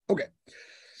Okay.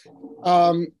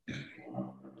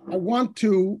 I want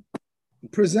to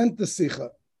present the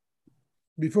Sikha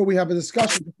before we have a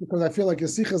discussion, because I feel like the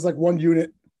Sikha is like one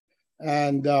unit,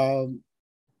 and the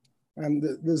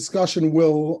discussion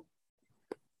will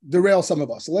derail some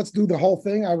of us. So let's do the whole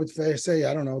thing. I would say,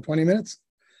 I don't know, 20 minutes,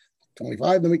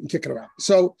 25, then we can kick it around.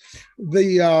 So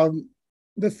the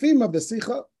theme of the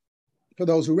Sikha, for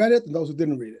those who read it and those who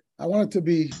didn't read it, I want it to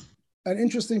be an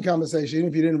interesting conversation, even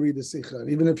if you didn't read the Sikha,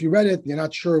 and even if you read it, you're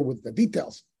not sure with the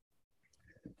details.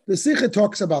 The Sikha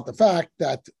talks about the fact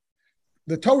that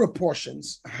the Torah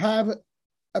portions have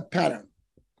a pattern.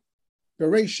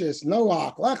 Bereshis,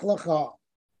 Noach, Lech Lecha,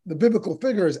 the biblical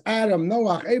figures, Adam,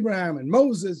 Noach, Abraham, and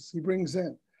Moses, he brings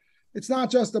in. It's not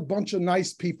just a bunch of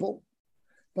nice people,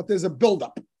 but there's a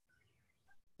buildup.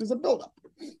 There's a buildup.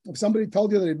 If somebody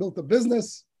told you that he built a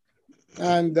business,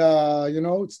 and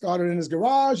it started in his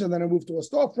garage, and then it moved to a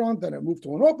storefront, then it moved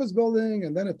to an office building,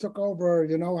 and then it took over,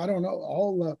 a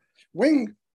whole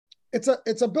wing. It's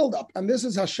a buildup, and this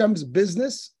is Hashem's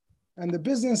business, and the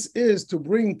business is to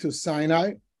bring to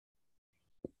Sinai.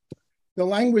 The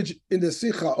language in the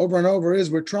Sikha over and over is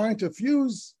we're trying to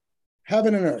fuse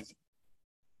heaven and earth,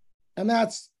 and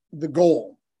that's the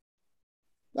goal.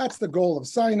 That's the goal of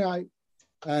Sinai.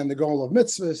 And the goal of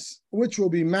mitzvahs, which will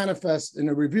be manifest in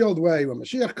a revealed way when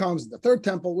Mashiach comes. The third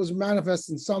temple was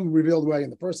manifest in some revealed way in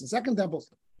the first and second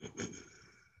temples.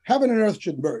 Heaven and earth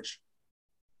should merge.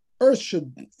 Earth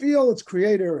should feel its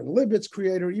creator and live its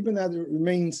creator, even as it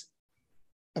remains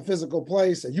a physical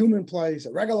place, a human place,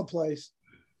 a regular place.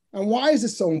 And why is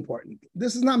this so important?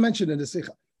 This is not mentioned in the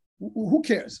Sikha. Who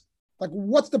cares? Like,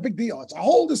 what's the big deal? It's a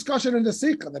whole discussion in the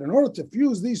Sikha that in order to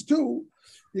fuse these two,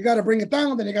 you got to bring it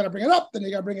down, then you got to bring it up, then you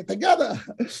got to bring it together.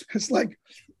 It's like,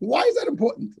 why is that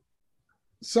important?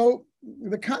 So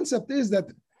the concept is that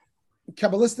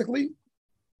Kabbalistically,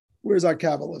 where's our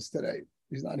Kabbalist today?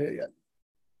 He's not here yet.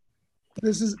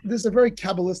 This is a very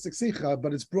Kabbalistic Sikha,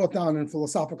 but it's brought down in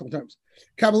philosophical terms.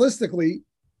 Kabbalistically,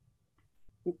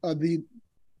 the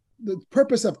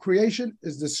purpose of creation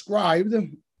is described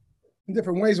in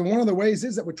different ways. And one of the ways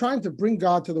is that we're trying to bring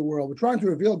God to the world. We're trying to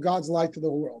reveal God's light to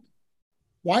the world.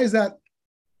 Why is that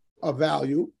of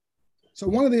value? So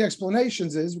one of the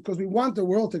explanations is because we want the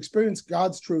world to experience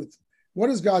God's truth. What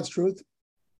is God's truth?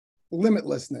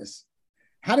 Limitlessness.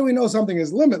 How do we know something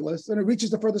is limitless? And it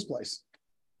reaches the furthest place.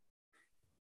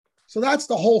 So that's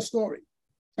the whole story.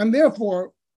 And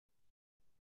therefore,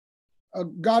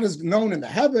 God is known in the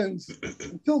heavens.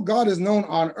 Until God is known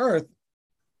on earth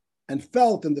and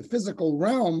felt in the physical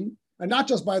realm, and not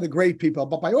just by the great people,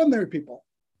 but by ordinary people,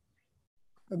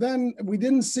 then we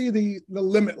didn't see the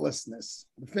limitlessness.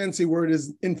 The fancy word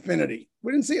is infinity.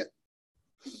 We didn't see it.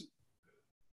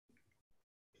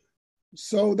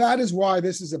 So that is why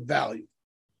this is a value.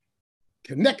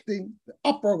 Connecting the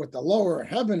upper with the lower,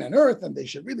 heaven and earth, and they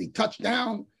should really touch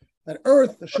down, that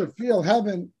earth should feel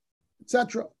heaven,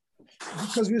 etc.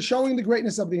 Because we're showing the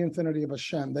greatness of the infinity of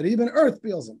Hashem, that even earth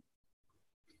feels him.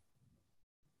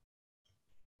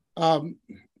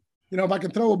 If I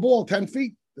can throw a ball 10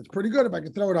 feet, that's pretty good. If I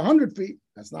can throw it 100 feet,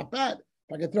 that's not bad.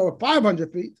 If I can throw it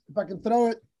 500 feet, if I can throw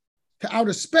it to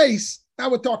outer space, now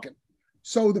we're talking.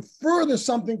 So the further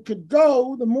something could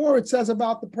go, the more it says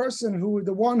about the person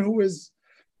the one who is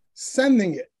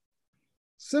sending it.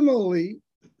 Similarly,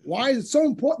 why is it so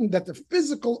important that the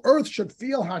physical earth should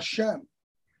feel Hashem?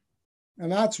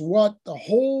 And that's what the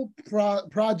whole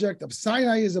project of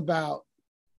Sinai is about.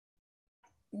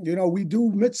 We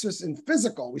do mitzvahs in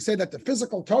physical. We say that the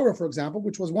physical Torah, for example,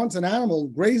 which was once an animal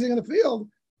grazing in the field,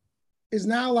 is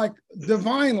now like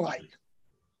divine-like.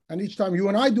 And each time you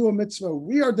and I do a mitzvah,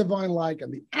 we are divine-like,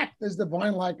 and the act is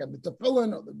divine-like, and the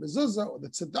tefillin or the mezuzah or the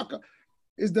tzedakah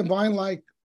is divine-like.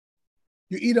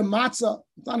 You eat a matzah,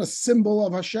 it's not a symbol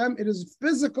of Hashem. It is a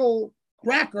physical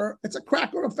cracker. It's a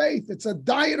cracker of faith. It's a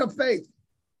diet of faith.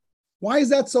 Why is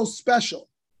that so special?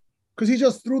 Because he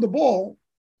just threw the ball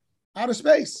out of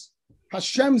space.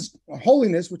 Hashem's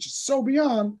holiness, which is so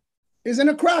beyond, is in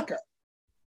a cracker.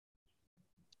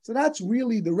 So that's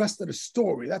really the rest of the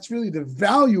story. That's really the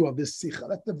value of this Sikha.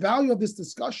 That's the value of this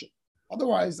discussion.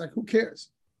 Otherwise, who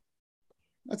cares?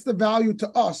 That's the value to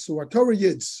us who are Torah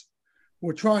Yids.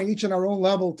 We're trying each on our own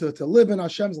level to live in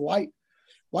Hashem's light.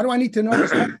 Why do I need to know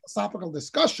this philosophical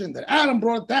discussion that Adam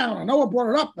brought it down, and Noah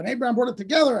brought it up, and Abraham brought it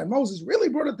together, and Moses really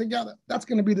brought it together? That's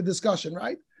going to be the discussion,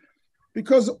 right?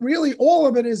 Because really all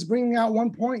of it is bringing out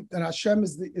one point, that Hashem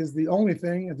is the only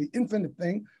thing, the infinite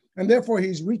thing, and therefore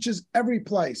he reaches every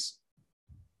place.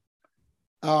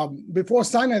 Before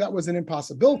Sinai, that was an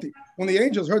impossibility. When the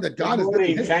angels heard that God is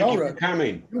his Torah,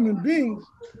 human beings,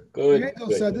 the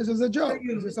angels said, "This is a joke.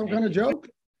 Is this some kind of joke?"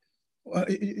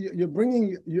 you're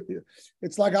bringing,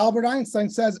 it's like Albert Einstein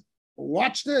says,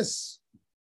 watch this.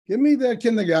 Give me the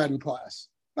kindergarten class,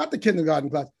 not the kindergarten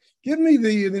class. Give me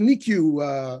the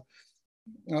NICU,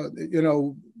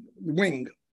 wing,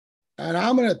 and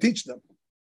I'm going to teach them.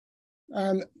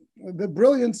 And the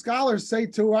brilliant scholars say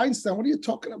to Einstein, what are you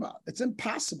talking about? It's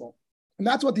impossible. And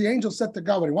that's what the angel said to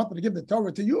God when he wanted to give the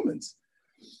Torah to humans.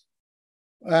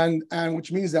 And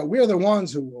which means that we're the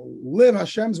ones who will live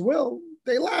Hashem's will.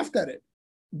 They laughed at it.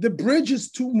 The bridge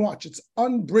is too much. It's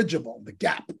unbridgeable, the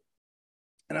gap.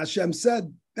 And Hashem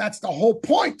said, that's the whole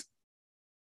point.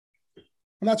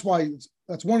 And that's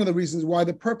one of the reasons why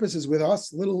the purpose is with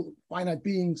us, little finite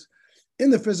beings in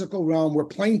the physical realm. We're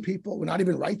plain people. We're not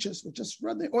even righteous. We're just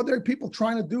ordinary people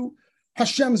trying to do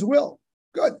Hashem's will.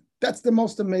 Good. That's the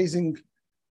most amazing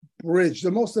bridge,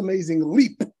 the most amazing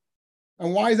leap.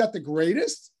 And why is that the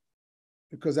greatest?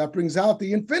 Because that brings out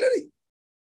the infinity.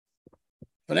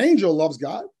 If an angel loves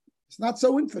God, it's not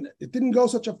so infinite. It didn't go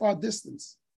such a far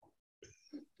distance.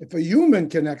 If a human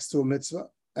connects to a mitzvah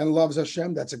and loves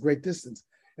Hashem, that's a great distance.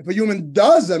 If a human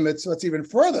does a mitzvah, it's even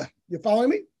further. You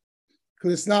following me?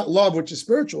 Because it's not love, which is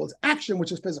spiritual, it's action,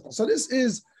 which is physical. So this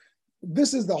is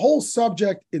the whole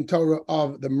subject in Torah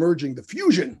of the merging, the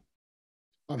fusion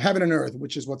of heaven and earth,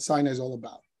 which is what Sinai is all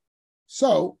about.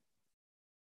 So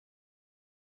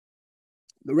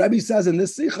the Rebbe says in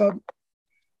this Sikha,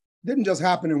 didn't just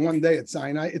happen in one day at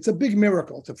Sinai. It's a big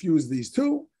miracle to fuse these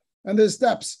two. And there's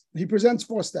steps. He presents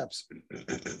 4 steps.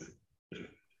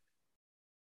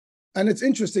 And it's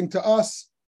interesting to us,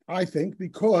 I think,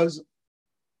 because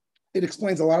it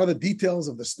explains a lot of the details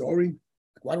of the story.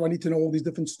 Why do I need to know all these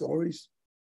different stories?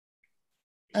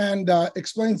 And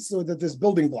explains so that there's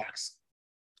building blocks.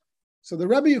 So the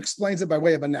Rebbe explains it by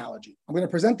way of analogy. I'm going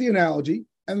to present the analogy,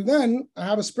 and then I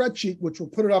have a spreadsheet which will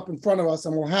put it up in front of us,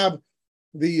 and we'll have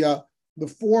the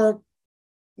 4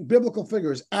 biblical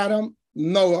figures, Adam,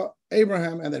 Noah,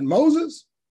 Abraham, and then Moses,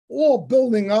 all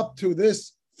building up to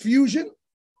this fusion.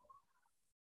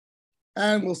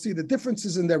 And we'll see the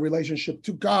differences in their relationship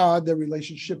to God, their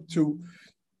relationship to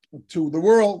the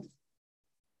world,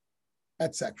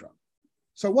 etc.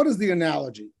 So what is the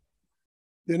analogy?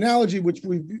 The analogy which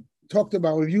we've talked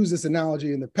about, we've used this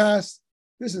analogy in the past.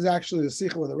 This is actually the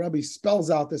Sikha where the Rebbe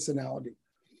spells out this analogy,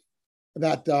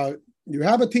 that you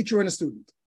have a teacher and a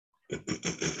student.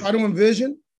 Try to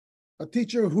envision a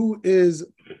teacher who is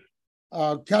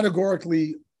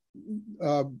categorically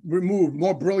removed,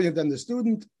 more brilliant than the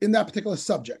student in that particular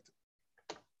subject.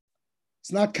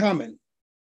 It's not common.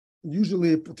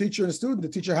 Usually, a teacher and a student, the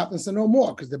teacher happens to know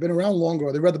more because they've been around longer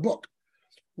or they read the book.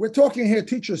 We're talking here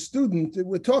teacher-student.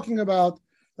 We're talking about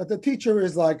that the teacher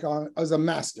is like as a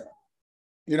master.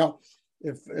 You know,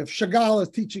 if Chagall is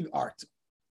teaching art,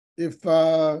 if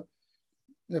the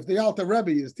Alter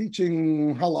Rebbe is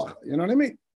teaching halacha, you know what I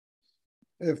mean?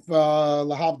 If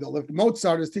Lahavdil, if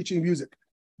Mozart is teaching music,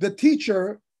 the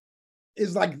teacher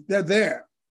is like they're there.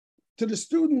 To the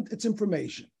student, it's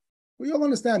information. We all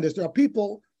understand this. There are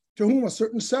people to whom a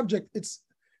certain subject,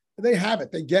 they have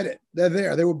it, they get it, they're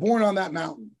there. They were born on that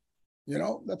mountain. You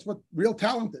know, that's what real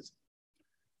talent is.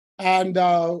 And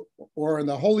or in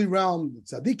the holy realm,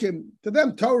 tzaddikim, to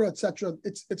them, Torah, etc.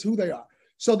 It's who they are.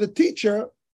 So the teacher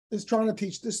is trying to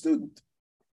teach the student,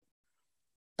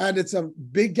 and it's a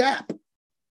big gap.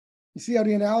 You see how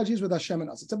the analogy is with Hashem and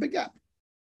us? It's a big gap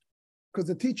because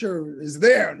the teacher is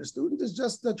there and the student is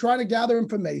just trying to gather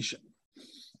information.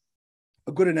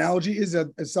 A good analogy is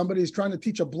as somebody is trying to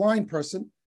teach a blind person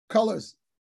colors.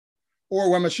 Or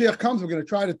when Mashiach comes, we're going to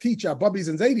try to teach our bubbies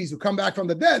and zaydis who come back from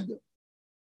the dead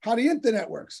how the internet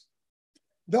works.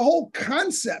 The whole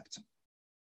concept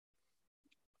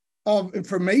of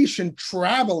information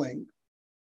traveling,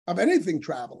 of anything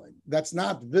traveling that's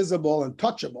not visible and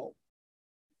touchable,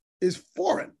 is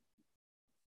foreign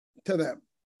to them.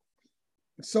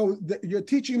 So you're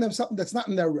teaching them something that's not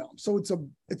in their realm. So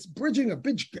it's bridging a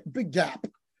big gap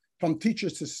from teacher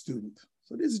to student.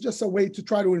 So this is just a way to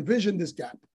try to envision this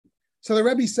gap. So the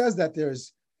Rebbe says that there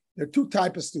are 2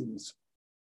 types of students.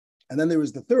 And then there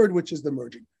is the third, which is the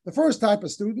merging. The first type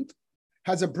of student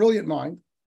has a brilliant mind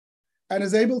and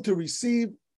is able to receive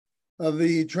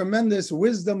the tremendous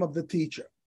wisdom of the teacher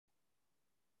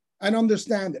and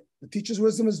understand it. The teacher's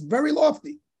wisdom is very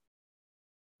lofty.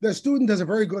 The student has a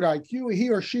very good IQ. He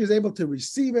or she is able to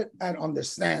receive it and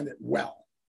understand it well.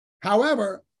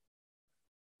 However,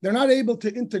 they're not able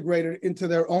to integrate it into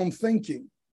their own thinking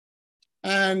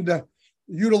and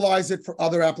utilize it for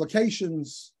other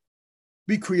applications,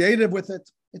 be creative with it.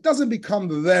 It doesn't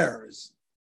become theirs.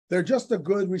 They're just a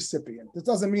good recipient. It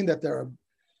doesn't mean that they're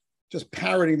just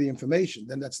parroting the information.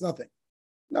 Then that's nothing.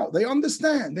 No, they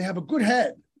understand. They have a good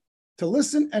head to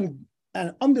listen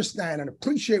and understand and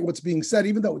appreciate what's being said,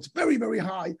 even though it's very, very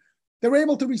high. They're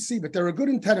able to receive it. They're a good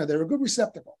antenna. They're a good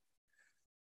receptacle.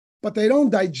 But they don't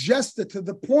digest it to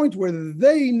the point where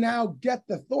they now get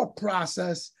the thought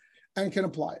process and can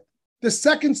apply it. The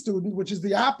second student, which is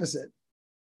the opposite,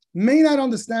 may not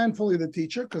understand fully the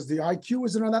teacher because the IQ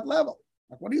isn't on that level.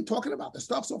 Like, what are you talking about? The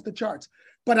stuff's off the charts.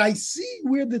 But I see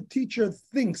where the teacher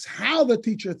thinks, how the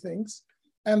teacher thinks,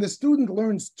 and the student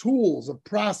learns tools of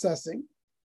processing,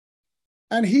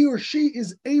 and he or she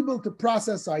is able to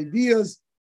process ideas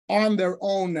on their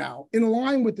own now, in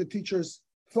line with the teacher's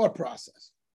thought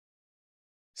process.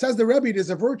 Says the Rebbe, there's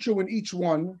a virtue in each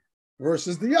one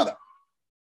versus the other.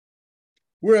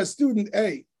 Whereas student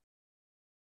A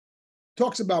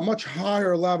talks about much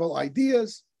higher level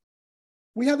ideas.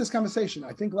 We had this conversation,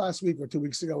 I think last week or 2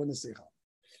 weeks ago in the Sikha.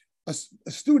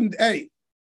 A student A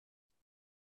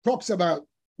talks about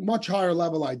much higher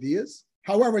level ideas.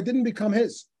 However, it didn't become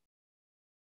his.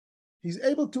 He's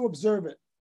able to observe it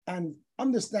and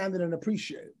understand it and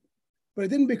appreciate it. But it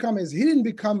didn't become his. He didn't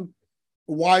become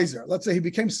wiser. Let's say he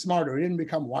became smarter. He didn't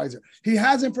become wiser. He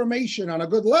has information on a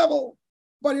good level,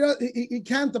 but he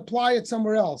can't apply it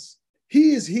somewhere else.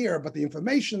 He is here, but the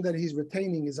information that he's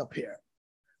retaining is up here.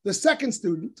 The second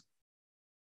student,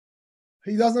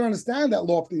 he doesn't understand that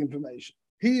lofty information.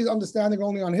 He's understanding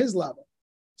only on his level.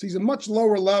 So he's a much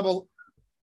lower level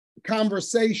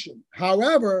conversation.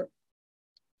 However,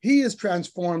 he is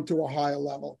transformed to a higher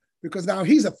level because now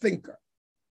he's a thinker.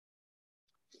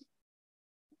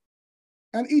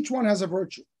 And each one has a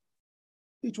virtue.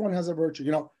 Each one has a virtue.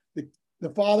 You know, the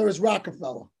father is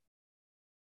Rockefeller.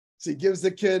 So he gives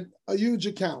the kid a huge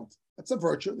account. That's a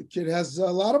virtue. The kid has a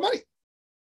lot of money.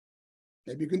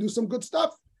 Maybe you can do some good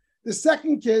stuff. The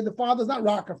second kid, the father's not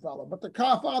Rockefeller, but the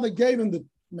father gave him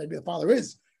maybe the father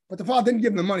is, but the father didn't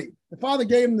give him the money. The father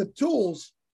gave him the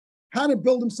tools how to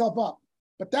build himself up.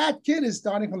 But that kid is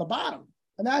starting from the bottom.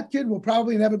 And that kid will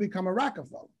probably never become a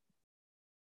Rockefeller.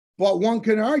 But one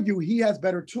can argue he has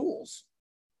better tools.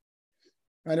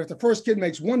 And if the first kid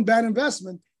makes one bad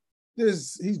investment,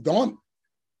 he's done.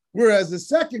 Whereas the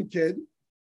second kid,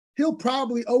 he'll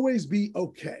probably always be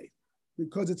okay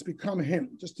because it's become him,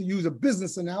 just to use a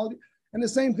business analogy. And the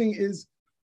same thing is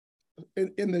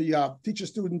in the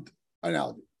teacher-student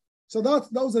analogy. So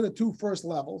those are the two first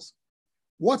levels.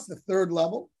 What's the third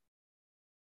level?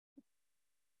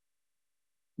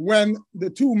 When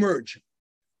the two merge,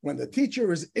 when the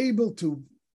teacher is able to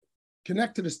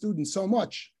connect to the student so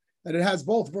much that it has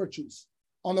both virtues.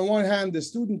 On the one hand, the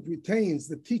student retains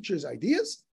the teacher's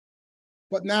ideas,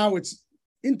 but now it's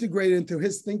integrated into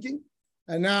his thinking,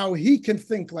 and now he can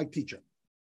think like teacher.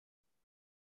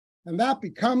 And that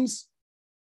becomes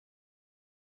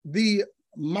the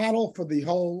model for the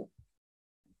whole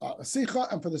Sikha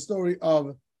and for the story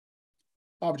of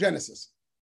Genesis.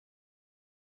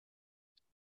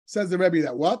 Says the Rebbe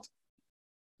that what?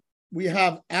 We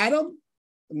have Adam,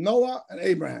 Noah, and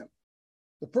Abraham.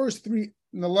 The first 3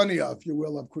 millennia, if you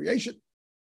will, of creation.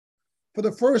 For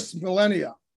the first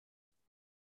millennia,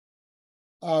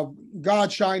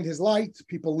 God shined his light.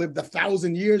 People lived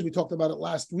 1,000 years. We talked about it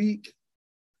last week.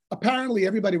 Apparently,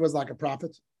 everybody was like a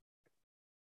prophet.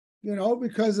 You know,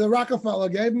 because the Rockefeller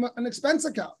gave him an expense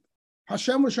account.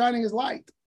 Hashem was shining his light.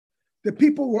 The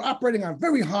people were operating on a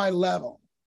very high level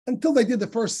until they did the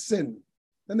first sin.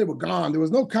 Then they were gone. There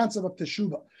was no concept of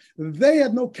teshuvah. They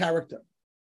had no character.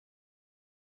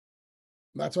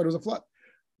 That's why there was a flood.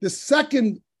 The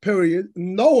second period,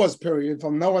 Noah's period,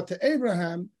 from Noah to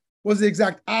Abraham, was the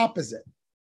exact opposite.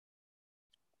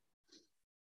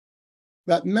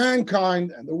 That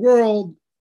mankind and the world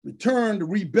returned,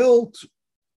 rebuilt,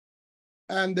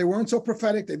 and they weren't so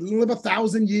prophetic. They didn't live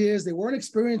 1,000 years. They weren't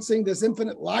experiencing this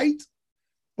infinite light.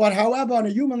 But however, on a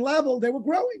human level, they were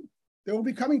growing. They were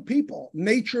becoming people.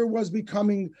 Nature was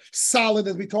becoming solid,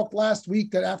 as we talked last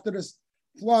week, that after this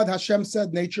flood, Hashem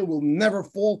said nature will never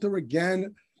falter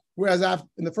again. Whereas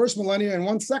in the first millennia, in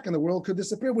 1 second, the world could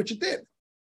disappear, which it did.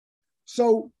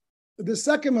 So the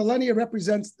second millennia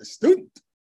represents the student.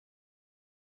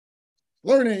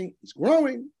 Learning, he's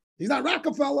growing. He's not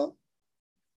Rockefeller.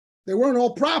 They weren't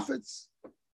all prophets,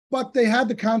 but they had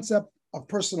the concept of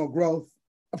personal growth,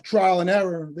 of trial and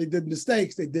error. They did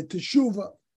mistakes. They did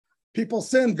teshuvah. People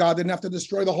sinned. God didn't have to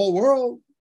destroy the whole world.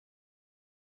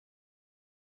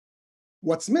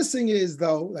 What's missing is,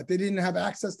 though, that they didn't have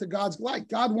access to God's light.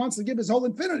 God wants to give his whole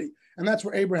infinity. And that's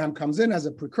where Abraham comes in as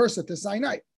a precursor to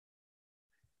Sinai.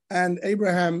 And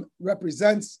Abraham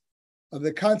represents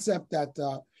the concept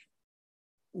that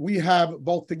we have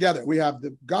both together. We have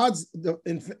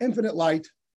the infinite light,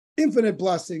 infinite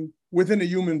blessing, within a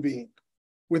human being,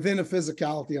 within a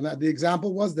physicality. And that the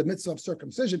example was the mitzvah of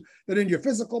circumcision, that in your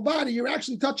physical body, you're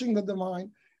actually touching the divine.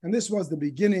 And this was the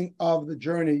beginning of the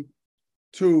journey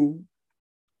to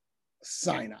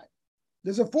Sinai.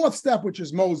 There's a fourth step, which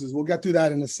is Moses. We'll get to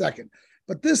that in a second.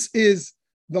 But this is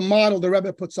the model the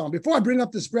Rebbe puts on. Before I bring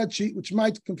up the spreadsheet, which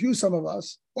might confuse some of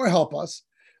us or help us,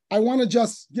 I want to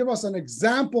just give us an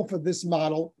example for this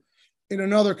model in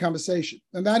another conversation.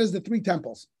 And that is the three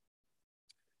temples.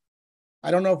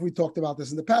 I don't know if we talked about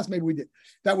this in the past. Maybe we did.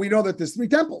 That we know that there's three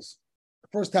temples. The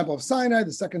first temple of Sinai,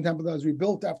 the second temple that was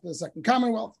rebuilt after the Second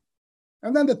Commonwealth,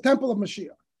 and then the temple of Mashiach.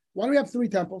 Why do we have three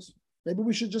temples? Maybe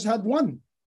we should just have one,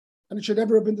 and it should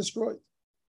never have been destroyed.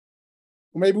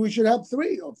 Or maybe we should have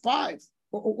three or five.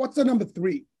 Or what's the number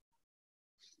three?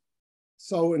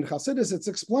 So in Chassidus, it's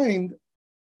explained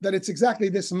that it's exactly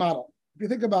this model. If you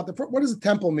think about what does a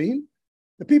temple mean?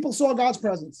 The people saw God's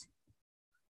presence.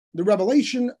 The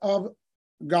revelation of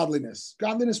godliness.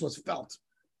 Godliness was felt.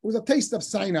 It was a taste of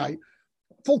Sinai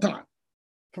full time.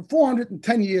 For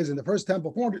 410 years in the first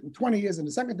temple, 420 years in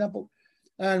the second temple,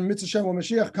 and Mitzvah Shem when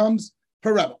Mashiach comes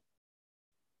forever.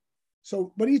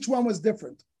 So, but each one was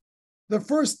different. The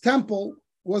first temple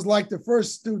was like the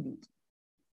first student.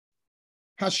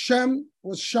 Hashem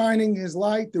was shining his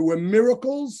light. There were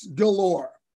miracles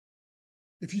galore.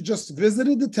 If you just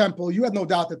visited the temple, you had no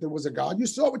doubt that there was a God. You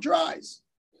saw it with your eyes.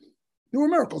 There were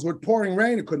miracles. With pouring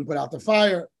rain, it couldn't put out the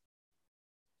fire.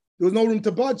 There was no room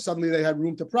to budge. Suddenly they had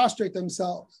room to prostrate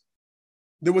themselves.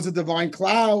 There was a divine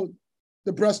cloud.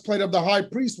 The breastplate of the high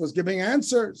priest was giving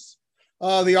answers.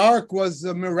 The ark was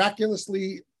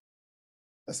miraculously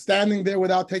standing there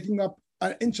without taking up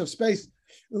an inch of space.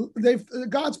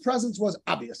 God's presence was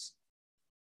obvious.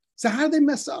 So how did they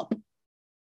mess up?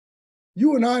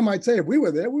 You and I might say, if we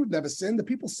were there, we would never sin. The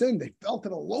people sinned. They fell to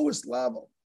the lowest level.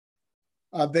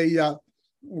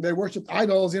 They worshipped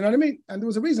idols, you know what I mean? And there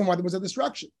was a reason why there was a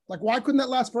destruction. Like, why couldn't that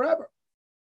last forever?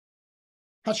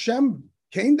 Hashem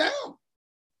came down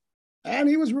and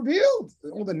he was revealed.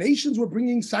 All the nations were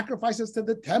bringing sacrifices to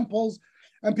the temples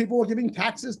and people were giving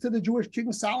taxes to the Jewish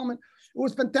King Solomon. It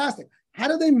was fantastic. How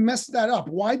did they mess that up?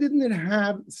 Why didn't it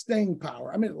have staying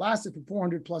power? I mean, it lasted for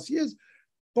 400 plus years,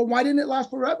 but why didn't it last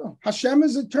forever? Hashem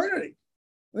is eternity.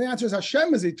 The answer is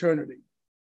Hashem is eternity.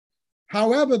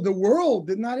 However, the world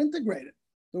did not integrate it.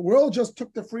 The world just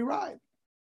took the free ride.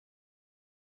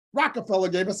 Rockefeller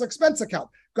gave us expense account.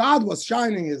 God was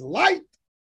shining his light.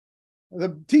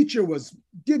 The teacher was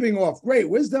giving off great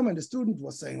wisdom, and the student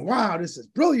was saying, wow, this is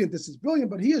brilliant,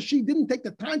 but he or she didn't take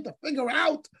the time to figure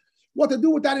out what to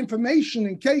do with that information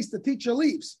in case the teacher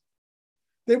leaves.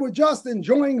 They were just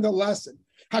enjoying the lesson.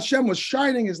 Hashem was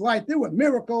shining his light. There were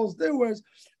miracles. There was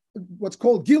what's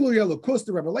called Gilui Elokus,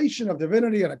 the revelation of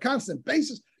divinity on a constant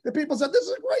basis. The people said, this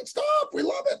is great stuff. We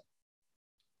love it.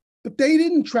 But they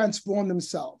didn't transform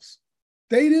themselves.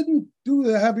 They didn't do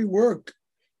the heavy work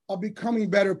of becoming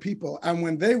better people. And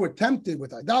when they were tempted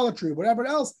with idolatry or whatever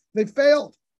else, they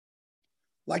failed.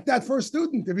 Like that first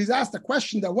student, if he's asked a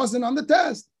question that wasn't on the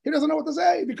test, he doesn't know what to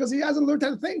say because he hasn't learned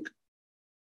how to think.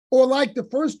 Or like the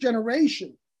first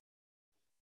generation,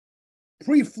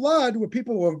 pre-flood, where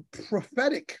people were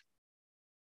prophetic.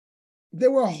 They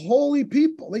were holy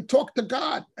people. They talked to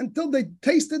God until they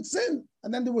tasted sin.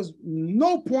 And then there was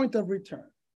no point of return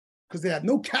because they had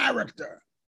no character.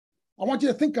 I want you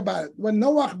to think about it. When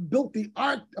Noah built the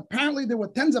ark, apparently there were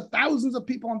tens of thousands of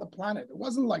people on the planet. It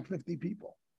wasn't like 50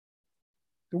 people.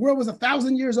 The world was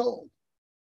 1,000 years old.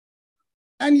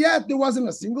 And yet there wasn't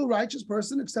a single righteous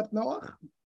person except Noah.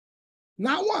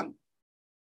 Not one.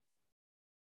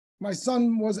 My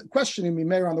son was questioning me,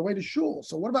 Mayor, on the way to shul.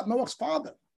 So what about Noah's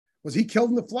father? Was he killed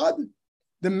in the flood?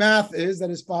 The math is that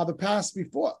his father passed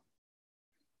before.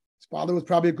 His father was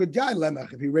probably a good guy,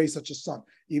 Lemech, if he raised such a son.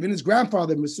 Even his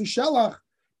grandfather, Mesushelach,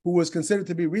 who was considered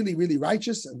to be really, really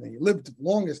righteous, and he lived the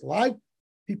longest life,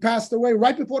 he passed away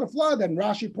right before the flood. And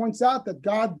Rashi points out that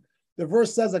God, the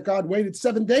verse says that God waited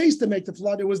 7 days to make the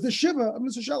flood. It was the Shiva of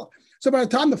Mesushelach. So by the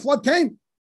time the flood came,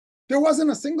 there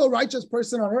wasn't a single righteous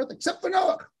person on earth except for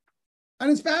Noah and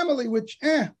his family, which,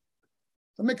 it's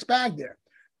a mixed bag there.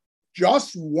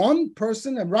 Just one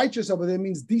person, and righteous over there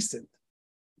means decent,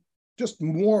 just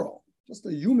moral, just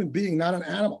a human being, not an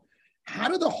animal. How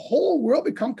did the whole world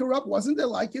become corrupt? Wasn't there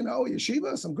like,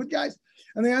 yeshiva, some good guys?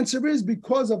 And the answer is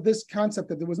because of this concept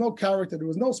that there was no character, there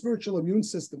was no spiritual immune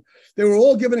system. They were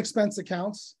all given expense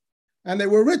accounts, and they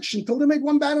were rich until they made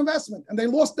one bad investment, and they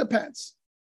lost their pants.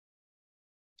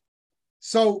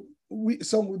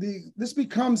 This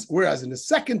becomes, whereas in the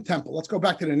second temple, let's go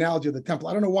back to the analogy of the temple.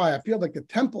 I don't know why. I feel like the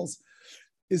temples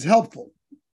is helpful.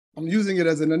 I'm using it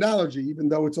as an analogy, even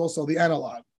though it's also the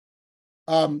analog.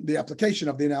 the application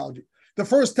of the analogy. The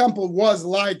first temple was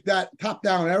like that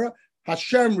top-down era.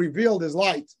 Hashem revealed his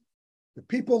light. The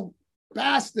people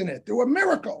basked in it. There were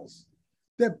miracles.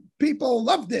 The people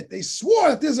loved it. They swore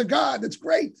that there's a God that's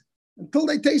great until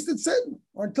they tasted sin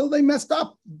or until they messed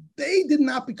up. They did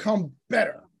not become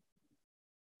better.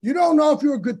 You don't know if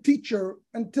you're a good teacher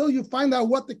until you find out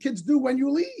what the kids do when you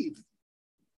leave.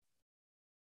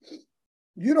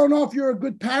 You don't know if you're a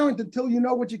good parent until you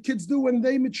know what your kids do when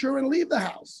they mature and leave the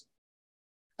house.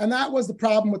 And that was the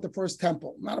problem with the first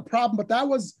temple. Not a problem, but that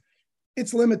was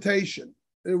its limitation.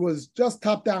 It was just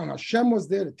top down. Hashem was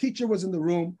there. The teacher was in the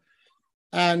room.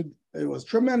 And it was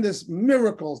tremendous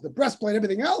miracles, the breastplate,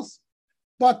 everything else.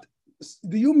 But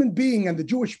the human being and the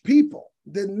Jewish people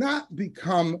did not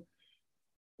become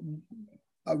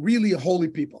really a holy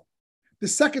people. The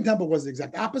second temple was the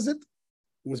exact opposite.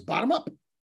 It was bottom up.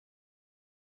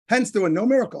 Hence, there were no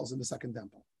miracles in the second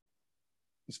temple,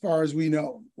 as far as we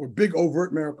know, or big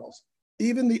overt miracles.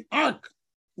 Even the ark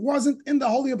wasn't in the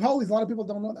Holy of Holies. A lot of people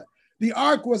don't know that. The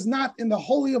ark was not in the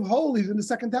Holy of Holies in the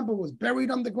second temple. It was buried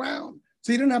underground.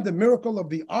 So you didn't have the miracle of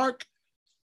the ark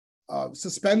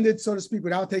suspended, so to speak,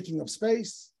 without taking up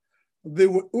space.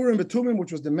 The Urim Betumim,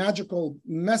 which was the magical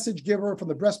message giver from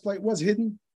the breastplate, was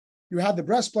hidden. You had the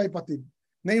breastplate, but the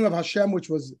name of Hashem, which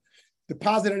was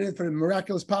deposited in it for the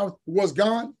miraculous power, was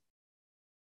gone.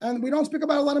 And we don't speak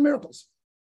about a lot of miracles.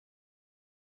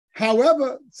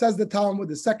 However, says the Talmud,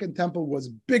 the second temple was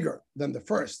bigger than the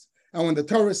first. And when the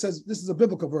Torah says, this is a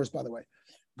biblical verse, by the way,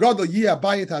 this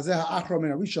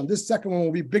second one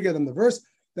will be bigger than the first.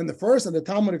 And the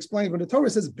Talmud explains, when the Torah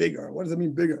says bigger, what does it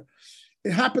mean bigger?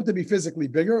 It happened to be physically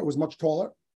bigger. It was much taller.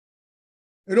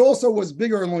 It also was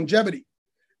bigger in longevity.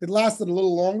 It lasted a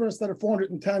little longer. Instead of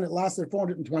 410, it lasted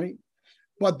 420.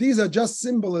 But these are just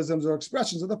symbolisms or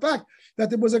expressions of the fact that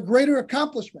there was a greater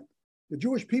accomplishment. The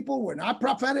Jewish people were not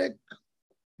prophetic.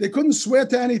 They couldn't swear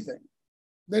to anything.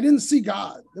 They didn't see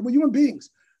God. They were human beings.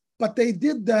 But they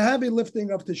did the heavy lifting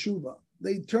of teshuvah.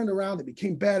 They turned around. They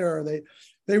became better.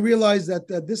 They realized that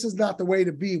this is not the way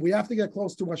to be. We have to get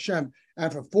close to Hashem.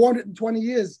 And for 420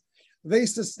 years, they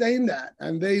sustained that.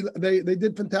 And they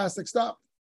did fantastic stuff,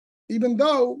 even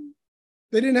though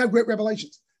they didn't have great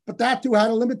revelations. But that too had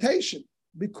a limitation,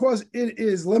 because it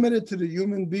is limited to the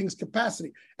human being's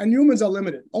capacity. And humans are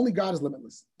limited. Only God is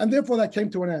limitless. And therefore, that came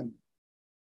to an end.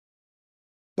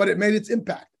 But it made its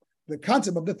impact. The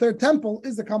concept of the third temple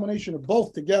is the combination of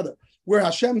both together, where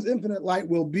Hashem's infinite light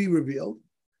will be revealed.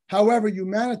 However,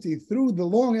 humanity, through the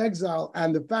long exile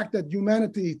and the fact that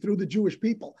humanity, through the Jewish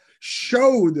people,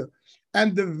 showed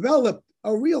and developed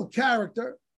a real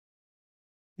character.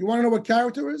 You want to know what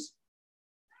character is?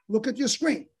 Look at your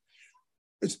screen.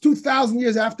 It's 2,000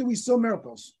 years after we saw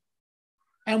miracles.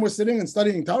 And we're sitting and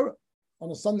studying Torah on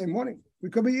a Sunday morning. We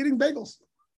could be eating bagels.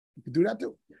 We could do that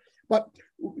too. But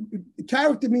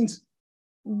character means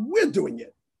we're doing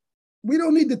it. We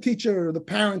don't need the teacher or the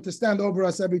parent to stand over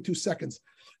us every 2 seconds.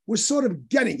 We're sort of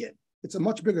getting it. It's a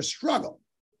much bigger struggle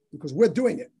because we're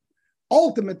doing it.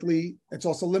 Ultimately, it's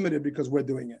also limited because we're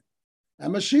doing it.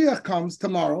 And Mashiach comes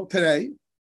today.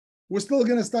 We're still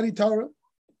going to study Torah,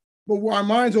 but our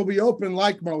minds will be open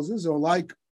like Moses or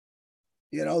like,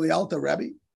 the Alter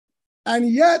Rebbe. And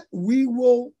yet we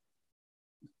will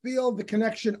feel the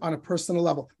connection on a personal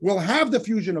level. We'll have the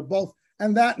fusion of both,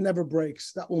 and that never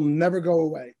breaks. That will never go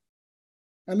away.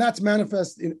 And that's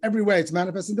manifest in every way. It's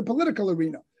manifest in the political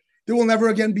arena. There will never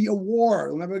again be a war.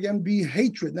 There will never again be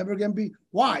hatred. Never again be.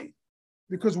 Why?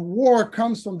 Because war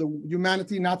comes from the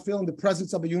humanity not feeling the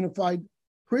presence of a unified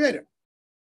creator.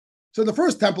 So the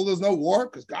first temple, there's no war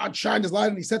because God shined his light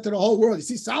and he said to the whole world, you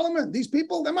see Solomon, these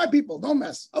people, they're my people. Don't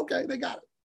mess. Okay, they got it.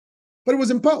 But it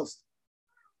was imposed.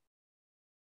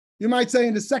 You might say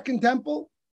in the second temple,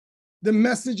 the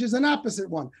message is an opposite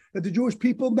one, that the Jewish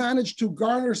people managed to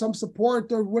garner some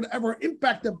support or whatever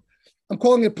impact of, I'm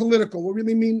calling it political. We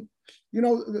really mean,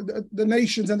 the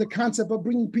nations and the concept of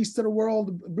bringing peace to the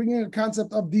world, bringing a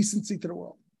concept of decency to the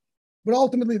world. But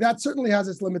ultimately, that certainly has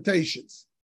its limitations.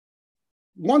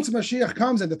 Once Mashiach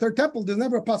comes in the third temple, there's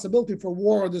never a possibility for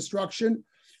war or destruction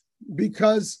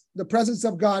because the presence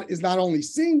of God is not only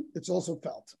seen, it's also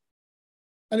felt.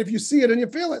 And if you see it and you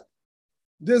feel it,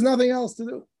 there's nothing else to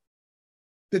do.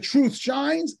 The truth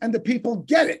shines and the people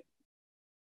get it.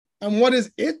 And what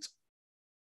is it?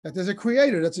 That there's a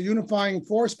creator, that's a unifying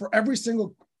force for every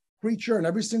single creature and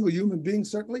every single human being,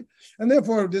 certainly. And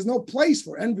therefore, there's no place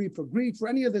for envy, for greed, for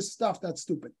any of this stuff that's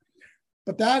stupid.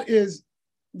 But that is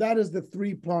the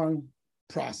three-pronged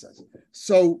process.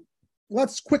 So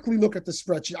let's quickly look at the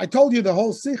spreadsheet. I told you the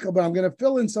whole sikha, but I'm going to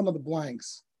fill in some of the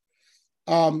blanks.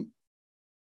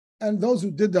 And those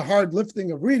who did the hard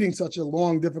lifting of reading such a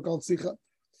long, difficult sikha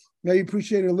may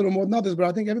appreciate it a little more than others, but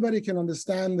I think everybody can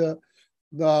understand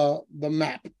the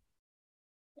map.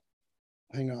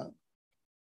 Hang on.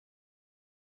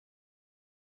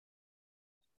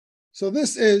 So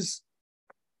this is,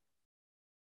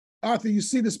 Arthur, you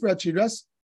see the spreadsheet, yes?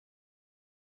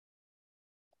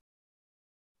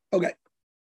 Okay.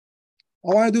 I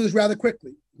want to do this rather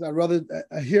quickly. I'd rather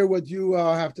hear what you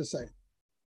have to say.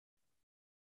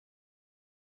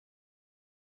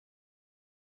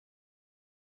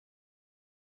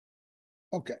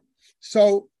 Okay.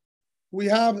 So we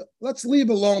have, let's leave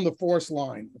alone the fourth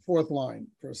line for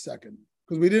a second,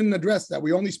 because we didn't address that.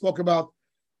 We only spoke about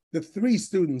the 3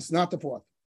 students, not the 4th.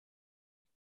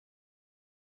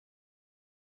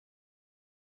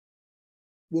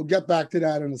 We'll get back to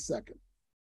that in a second.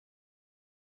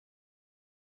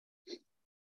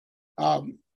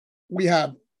 We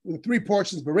have the 3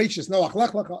 portions, Bereshis, Noach,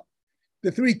 Lech Lecha.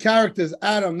 The 3 characters,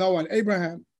 Adam, Noah, and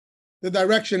Abraham. The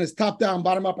direction is top down,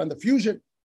 bottom up, and the fusion.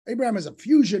 Abraham is a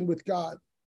fusion with God.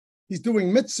 He's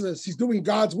doing mitzvahs. He's doing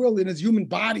God's will in his human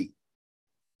body.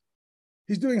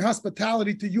 He's doing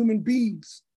hospitality to human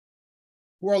beings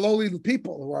who are lowly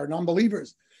people, who are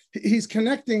non-believers. He's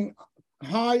connecting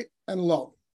high and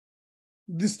low.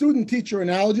 The student-teacher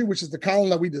analogy, which is the column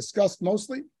that we discussed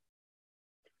mostly,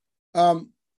 brings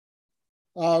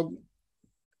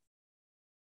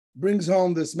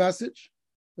home this message.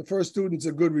 The first student's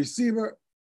a good receiver.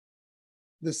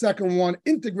 The second one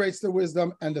integrates the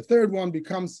wisdom, and the third one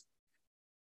becomes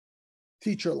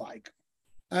teacher-like.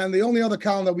 And the only other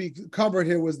column that we covered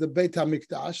here was the Beit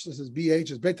HaMikdash. This is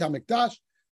BH, is Beit HaMikdash,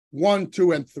 1,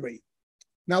 2, and 3.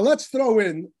 Now let's throw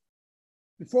in,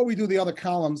 before we do the other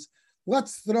columns,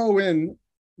 let's throw in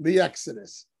the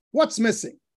Exodus. What's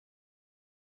missing?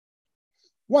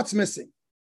 What's missing?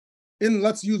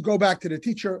 Go back to the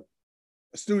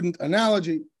teacher-student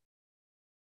analogy.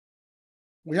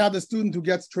 We have the student who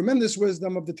gets tremendous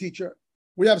wisdom of the teacher.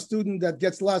 We have a student that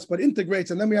gets less but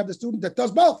integrates, and then we have the student that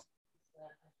does both.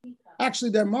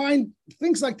 Actually, their mind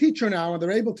thinks like teacher now, and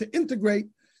they're able to integrate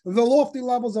the lofty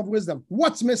levels of wisdom.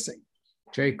 What's missing?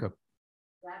 Jacob.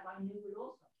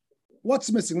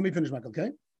 What's missing? Let me finish, Michael,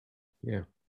 okay? Yeah.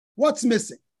 What's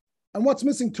missing? And what's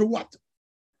missing to what?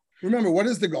 Remember, what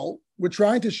is the goal? We're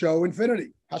trying to show infinity,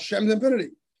 Hashem's infinity.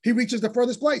 He reaches the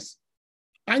furthest place.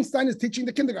 Einstein is teaching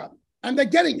the kindergarten, and they're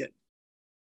getting it.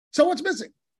 So what's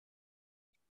missing?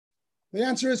 The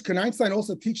answer is, can Einstein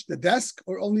also teach the desk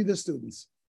or only the students?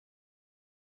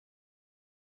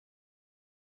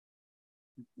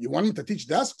 You want him to teach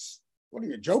desks? What are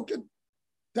you, joking?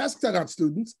 Desks are not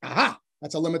students. Aha,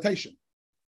 that's a limitation.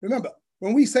 Remember,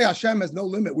 when we say Hashem has no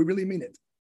limit, we really mean it.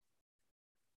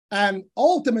 And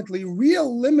ultimately,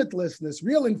 real limitlessness,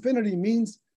 real infinity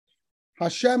means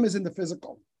Hashem is in the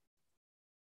physical.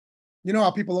 You know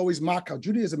how people always mock how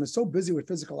Judaism is so busy with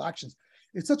physical actions.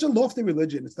 It's such a lofty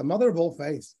religion. It's the mother of all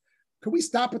faiths. Can we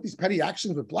stop at these petty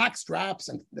actions with black straps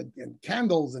and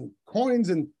candles and coins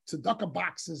and tzedakah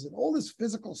boxes and all this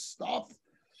physical stuff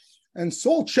and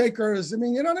salt shakers? I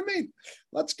mean, you know what I mean?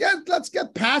 Let's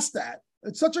get past that.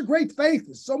 It's such a great faith.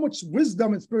 There's so much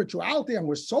wisdom and spirituality, and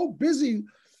we're so busy.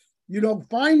 You know,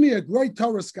 find me a great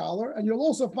Torah scholar, and you'll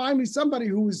also find me somebody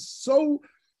who is so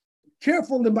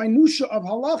careful in the minutia of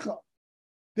halacha.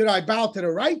 Did I bow to the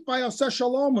right by Oseh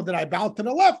Shalom, or did I bow to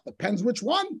the left? Depends which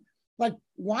one. Like,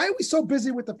 why are we so busy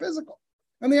with the physical?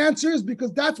 And the answer is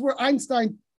because that's where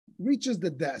Einstein reaches the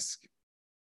desk.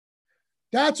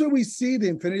 That's where we see the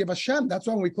infinity of Hashem. That's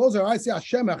why when we close our eyes, say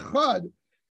Hashem Echad.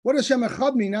 What does Hashem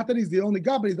Echad mean? Not that he's the only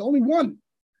God, but he's the only one.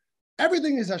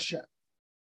 Everything is Hashem.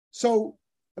 So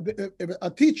if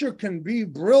a teacher can be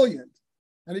brilliant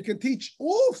and he can teach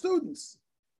all students,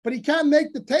 but he can't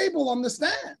make the table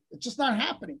understand. It's just not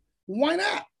happening. Why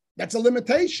not? That's a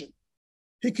limitation.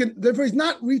 Therefore, he's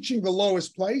not reaching the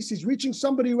lowest place. He's reaching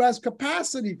somebody who has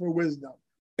capacity for wisdom.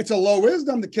 It's a low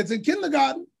wisdom. The kid's in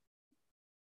kindergarten.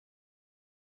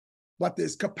 But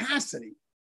there's capacity,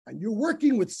 and you're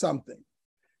working with something.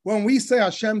 When we say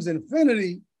Hashem's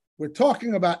infinity, we're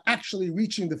talking about actually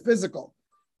reaching the physical.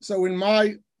 So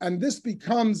and this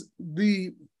becomes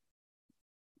the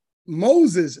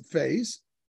Moses phase.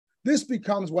 This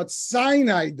becomes what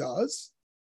Sinai does.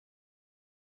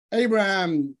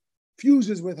 Abraham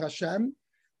fuses with Hashem,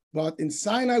 but in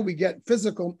Sinai we get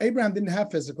physical. Abraham didn't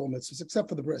have physical mitzvahs except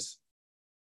for the bris.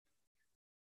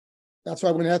 That's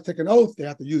why when they had to take an oath, they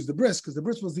had to use the bris, because the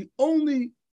bris was the only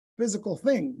physical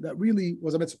thing that really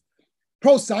was a mitzvah.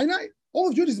 Pro-Sinai, all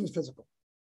of Judaism is physical.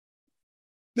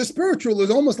 The spiritual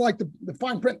is almost like the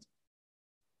fine print.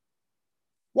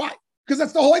 Why? Because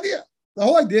that's the whole idea. The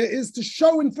whole idea is to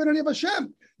show infinity of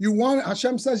Hashem.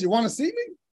 Hashem says, you want to see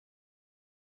me?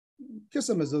 Kiss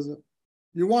a mezuzah.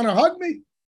 You want to hug me?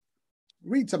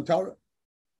 Read some Torah.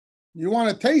 You want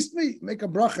to taste me? Make a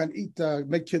bracha and eat,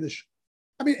 make kiddush.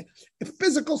 I mean,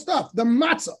 physical stuff. The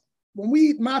matzah. When we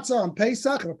eat matzah on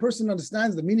Pesach, if a person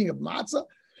understands the meaning of matzah,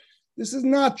 this is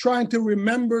not trying to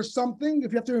remember something.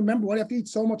 If you have to remember, why do you have to eat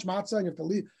so much matzah and you have to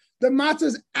leave? The matzah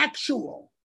is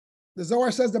actual. The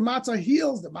Zohar says the matzah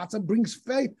heals. The matzah brings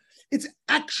faith. It's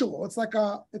actual. It's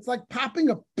like popping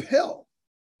a pill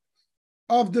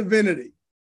of divinity.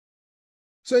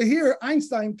 So here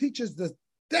Einstein teaches the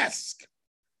desk,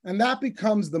 and that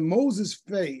becomes the Moses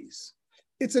phase.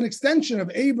 It's an extension of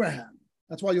Abraham.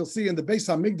 That's why you'll see in the Beis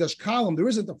HaMikdash column, there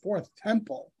isn't the fourth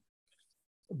temple,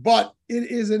 but it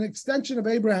is an extension of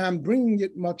Abraham, bringing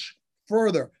it much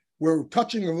further. We're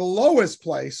touching the lowest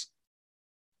place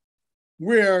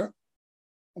where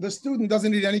the student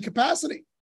doesn't need any capacity.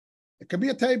 It could be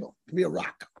a table, it could be a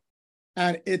rock,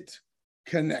 and it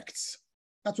connects.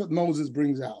 That's what Moses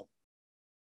brings out.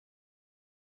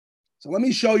 So let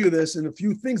me show you this in a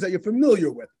few things that you're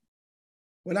familiar with.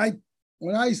 When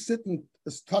I sit and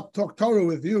talk Torah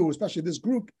with you, especially this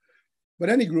group, but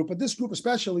any group, but this group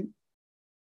especially,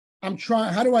 I'm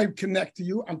trying, how do I connect to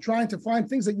you? I'm trying to find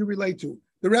things that you relate to.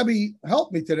 The Rebbe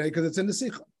helped me today because it's in the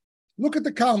Sikha. Look at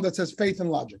the column that says faith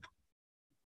and logic.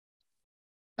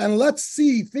 And let's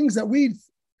see things that we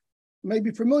may be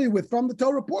familiar with from the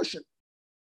Torah portion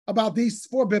about these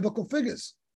four biblical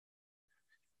figures.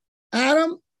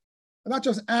 Adam, not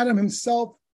just Adam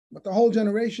himself, but the whole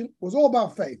generation, was all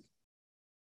about faith.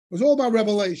 It was all about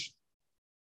revelation.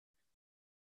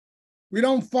 We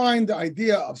don't find the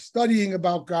idea of studying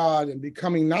about God and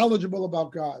becoming knowledgeable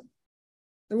about God.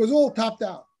 It was all top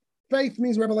down. Faith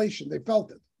means revelation. They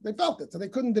felt it. They felt it, so they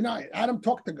couldn't deny it. Adam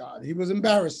talked to God. He was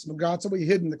embarrassed of God, so he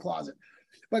hid in the closet.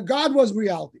 But God was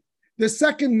reality. The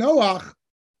second Noach,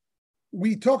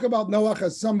 we talk about Noach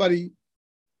as somebody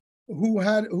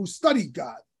who studied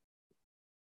God.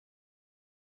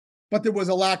 But there was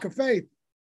a lack of faith.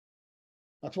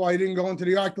 That's why he didn't go into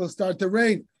the ark till it started to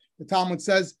rain. The Talmud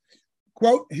says,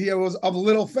 quote, he was of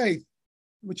little faith,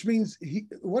 which means,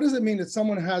 what does it mean that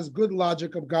someone has good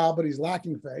logic of God, but he's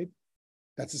lacking faith?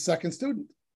 That's a second student.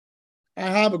 I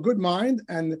have a good mind,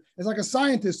 and it's like a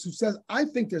scientist who says, I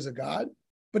think there's a God,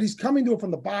 but he's coming to it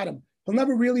from the bottom. He'll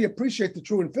never really appreciate the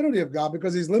true infinity of God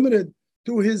because he's limited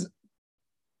to his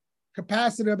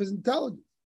capacity of his intelligence.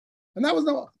 And that was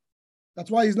Noah. That's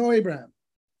why he's no Abraham.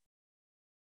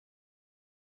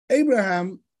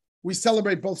 Abraham, we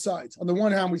celebrate both sides. On the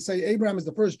one hand, we say Abraham is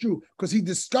the first Jew because he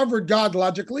discovered God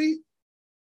logically.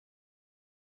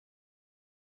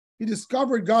 He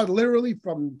discovered God literally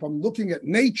from looking at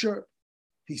nature.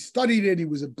 He studied it. He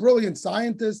was a brilliant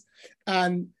scientist,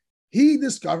 and he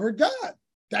discovered God.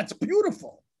 That's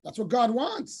beautiful. That's what God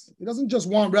wants. He doesn't just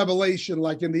want revelation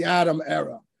like in the Adam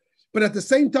era. But at the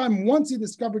same time, once he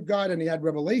discovered God and he had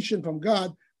revelation from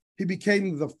God, he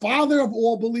became the father of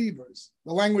all believers.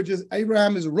 The language is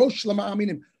Abraham is Rosh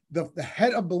Lama'aminim, the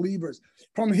head of believers.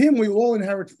 From him, we all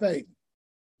inherit faith.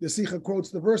 The Sikha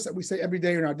quotes the verse that we say every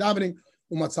day in our davening,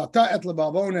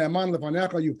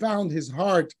 you found his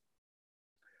heart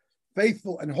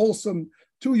faithful and wholesome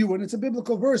to you. And it's a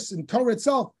biblical verse in Torah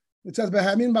itself. It says,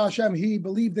 he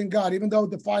believed in God, even though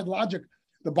it defied logic.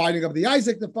 The binding of the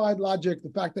Isaac defied logic.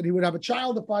 The fact that he would have a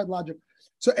child defied logic.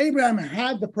 So Abraham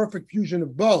had the perfect fusion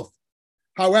of both.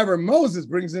 However, Moses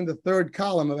brings in the third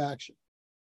column of action.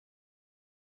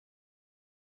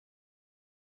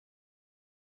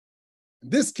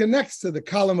 This connects to the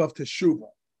column of Teshuvah.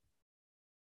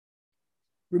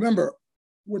 Remember,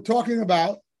 we're talking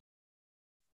about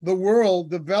the world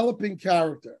developing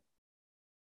character.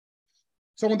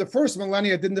 So in the first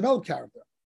millennia, it didn't develop character.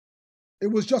 It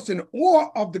was just in awe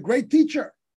of the great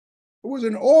teacher. It was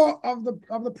in awe of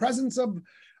the presence of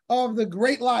the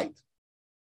great light.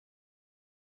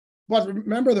 But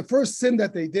remember, the first sin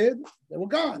that they did, they were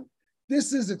gone.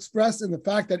 This is expressed in the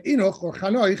fact that Enoch or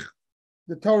Chanoich,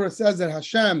 the Torah says that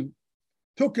Hashem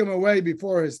took him away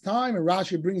before his time, and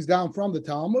Rashi brings down from the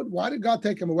Talmud. Why did God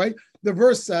take him away? The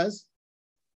verse says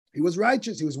he was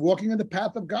righteous. He was walking in the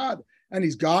path of God, and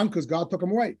he's gone because God took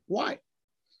him away. Why?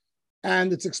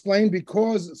 And it's explained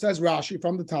because, says Rashi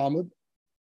from the Talmud,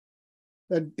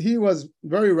 that he was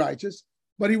very righteous,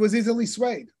 but he was easily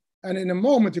swayed. And in a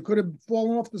moment, he could have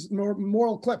fallen off this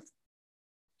moral cliff.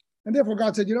 And therefore,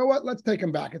 God said, you know what? Let's take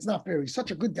him back. It's not fair. He's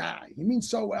such a good guy. He means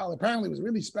so well. Apparently, he was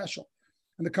really special.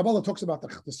 And the Kabbalah talks about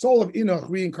the soul of Enoch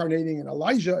reincarnating in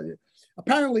Elijah.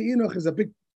 Apparently, Enoch is a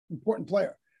big, important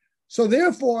player. So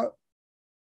therefore,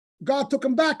 God took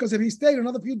him back, because if he stayed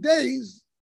another few days,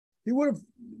 he would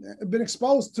have been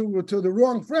exposed to the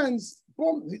wrong friends.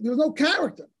 Boom, there was no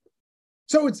character.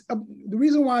 So it's the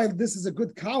reason why this is a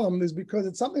good column is because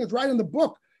it's something that's right in the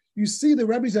book. You see the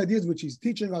Rebbe's ideas, which he's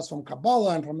teaching us from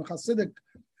Kabbalah and from the Hasidic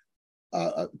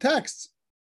texts,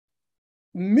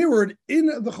 mirrored in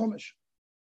the Chumash.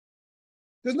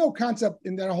 There's no concept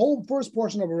in that whole first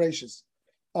portion of Bereshis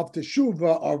of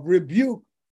teshuvah, of rebuke,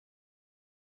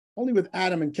 only with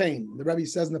Adam and Cain. The Rebbe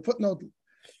says in the footnote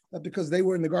that because they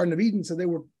were in the Garden of Eden, so they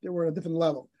were at a different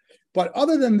level. But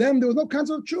other than them, there was no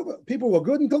concept of teshuvah. People were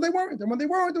good until they weren't, and when they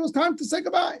weren't, it was time to say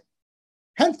goodbye.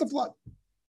 Hence the flood.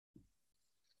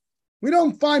 We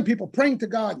don't find people praying to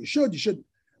God. You should.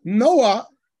 Noah,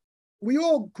 we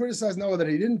all criticize Noah that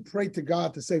he didn't pray to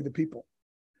God to save the people.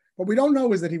 What we don't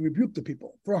know is that he rebuked the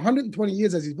people. For 120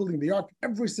 years as he's building the ark,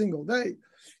 every single day,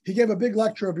 he gave a big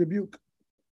lecture of rebuke.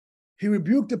 He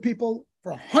rebuked the people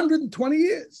for 120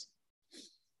 years.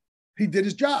 He did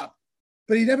his job,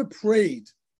 but he never prayed.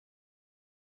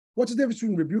 What's the difference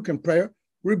between rebuke and prayer?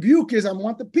 Rebuke is I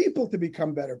want the people to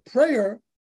become better. Prayer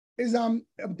is I'm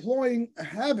employing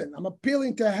heaven. I'm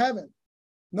appealing to heaven.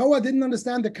 Noah didn't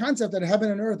understand the concept that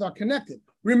heaven and earth are connected.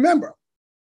 Remember,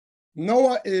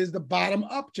 Noah is the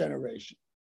bottom-up generation.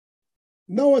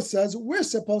 Noah says, we're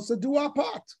supposed to do our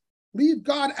part. Leave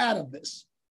God out of this.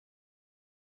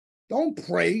 Don't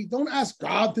pray. Don't ask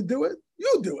God to do it.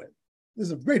 You do it.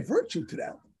 There's a great virtue to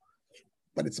that.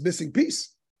 But it's a missing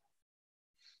piece.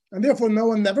 And therefore,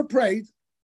 Noah never prayed,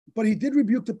 but he did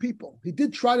rebuke the people. He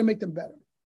did try to make them better.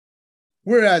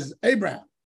 Whereas Abraham,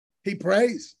 he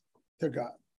prays to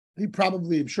God. He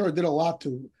probably, I'm sure, did a lot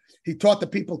to. He taught the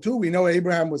people too. We know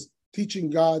Abraham was teaching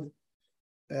God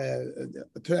to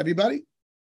everybody.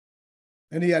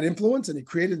 And he had influence, and he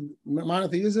created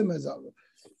monotheism as a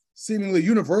seemingly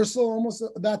universal almost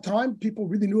at that time. People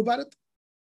really knew about it.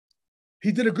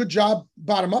 He did a good job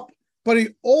bottom up, but he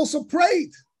also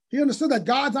prayed. He understood that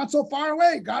God's not so far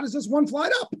away. God is just one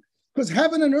flight up, because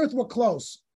heaven and earth were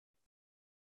close.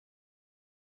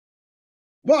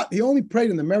 But he only prayed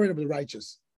in the merit of the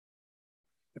righteous.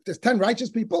 If there's 10 righteous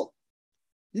people,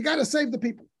 you got to save the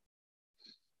people.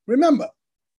 Remember,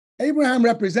 Abraham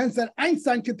represents that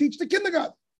Einstein can teach the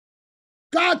kindergarten.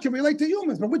 God can relate to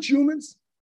humans, but which humans?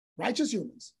 Righteous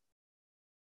humans.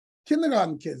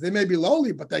 Kindergarten kids, they may be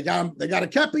lowly, but they got a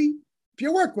kepi. If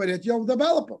you work with it, you'll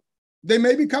develop them. They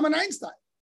may become an Einstein.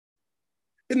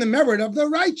 In the merit of the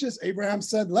righteous, Abraham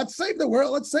said, let's save the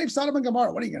world. Let's save Sodom and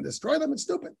Gomorrah. What are you going to destroy them? It's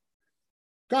stupid.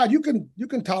 God, you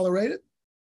can tolerate it.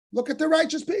 Look at the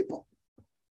righteous people.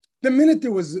 The minute it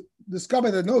was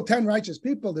discovered that no 10 righteous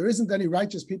people, there isn't any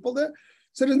righteous people there.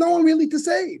 So there's no one really to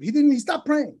save. He stopped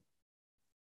praying.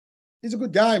 He's a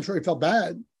good guy. I'm sure he felt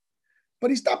bad. But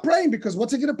he stopped praying because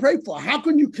what's he going to pray for? How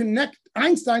can you connect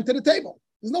Einstein to the table?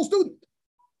 There's no student.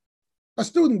 A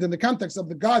student in the context of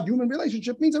the God-human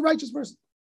relationship means a righteous person,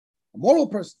 a moral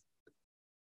person.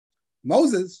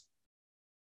 Moses,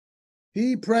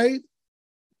 he prayed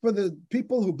for the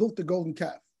people who built the golden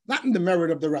calf, not in the merit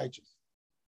of the righteous.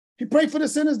 He prayed for the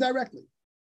sinners directly.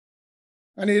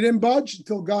 And he didn't budge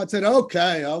until God said,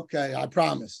 okay, I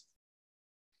promise.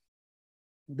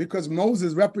 Because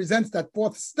Moses represents that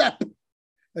fourth step,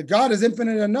 that God is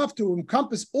infinite enough to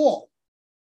encompass all.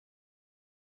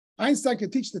 Einstein can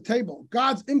teach the table.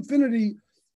 God's infinity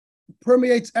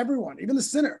permeates everyone, even the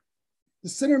sinner. The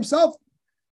sinner himself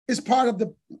is part of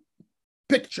the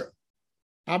picture.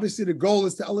 Obviously, the goal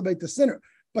is to elevate the sinner,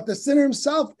 but the sinner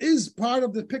himself is part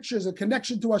of the picture, is a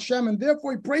connection to Hashem, and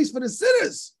therefore he prays for the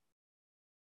sinners.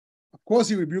 Of course,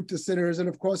 he rebuked the sinners, and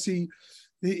of course, he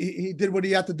did what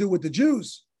he had to do with the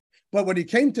Jews. But when he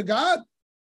came to God,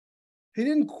 he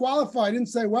didn't qualify. He didn't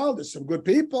say, well, there's some good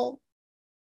people.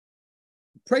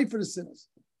 He prayed for the sinners.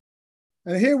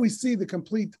 And here we see the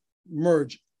complete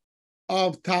merge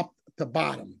of top to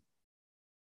bottom.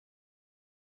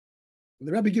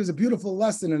 The Rebbe gives a beautiful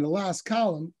lesson in the last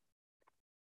column.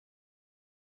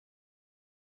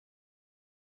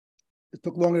 It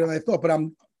took longer than I thought, but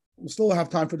we'll still have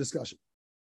time for discussion.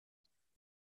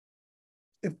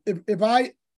 If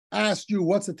I asked you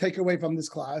what's the takeaway from this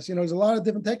class, there's a lot of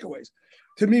different takeaways.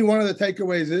 To me, one of the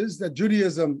takeaways is that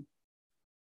Judaism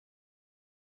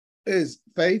is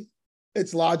faith,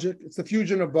 it's logic, it's the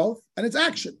fusion of both, and it's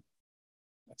action.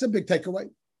 That's a big takeaway.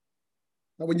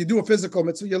 Now, when you do a physical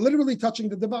mitzvah, you're literally touching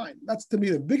the divine. That's, to me,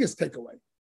 the biggest takeaway.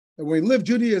 And when we live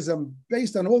Judaism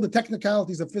based on all the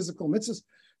technicalities of physical mitzvahs,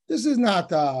 this is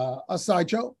not a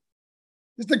sideshow.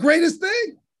 It's the greatest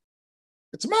thing.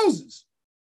 It's Moses.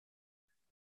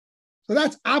 So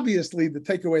that's obviously the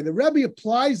takeaway. The Rebbe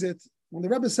applies it. When the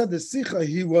Rebbe said the Sikha,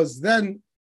 he was then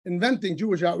inventing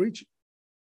Jewish outreach,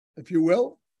 if you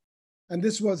will. And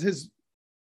this was his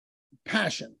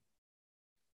passion.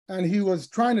 And he was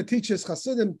trying to teach his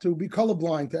Hasidim to be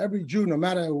colorblind to every Jew, no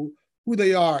matter who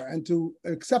they are, and to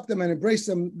accept them and embrace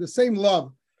them the same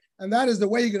love. And that is the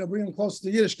way you're going to bring them closer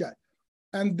to Yiddishkeit.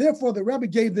 And therefore, the Rebbe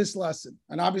gave this lesson,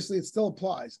 and obviously it still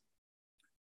applies.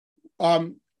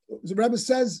 The Rebbe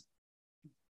says,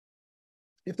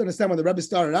 you have to understand when the Rebbe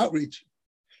started outreach,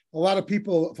 a lot of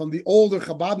people from the older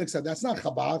Chabadnik said, that's not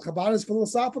Chabad. Chabad is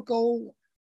philosophical,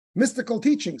 mystical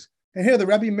teachings. And here the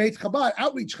Rebbe made Chabad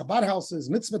outreach, Chabad houses,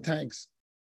 mitzvah tanks.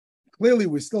 Clearly,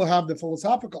 we still have the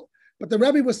philosophical. But the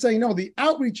Rebbe was saying, no, the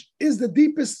outreach is the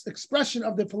deepest expression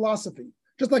of the philosophy.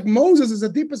 Just like Moses is the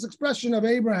deepest expression of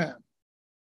Abraham.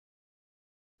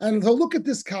 And so look at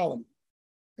this column.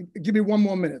 I'll give you one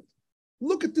more minute.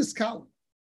 Look at this column.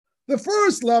 The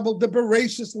first level, the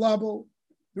voracious level,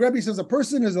 the Rebbe says a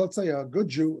person is, let's say, a good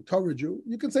Jew, a Torah Jew.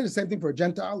 You can say the same thing for a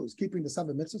Gentile who's keeping the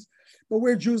 7 mitzvahs. But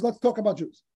we're Jews. Let's talk about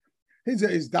Jews.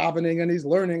 He's davening and he's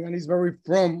learning and he's very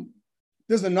frum.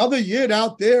 There's another Yid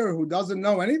out there who doesn't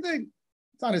know anything.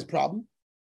 It's not his problem.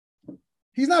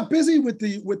 He's not busy with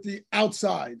the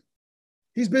outside.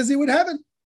 He's busy with heaven.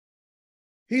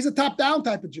 He's a top-down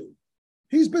type of Jew.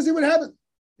 He's busy with heaven.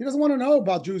 He doesn't want to know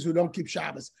about Jews who don't keep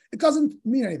Shabbos. It doesn't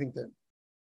mean anything to him.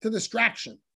 It's a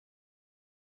distraction.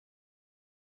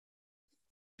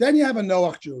 Then you have a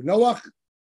Noach Jew. Noach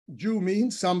Jew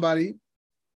means somebody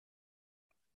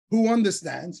who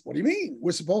understands, what do you mean?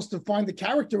 We're supposed to find the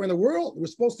character in the world. We're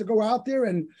supposed to go out there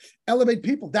and elevate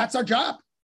people. That's our job.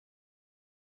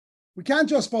 We can't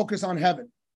just focus on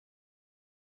heaven.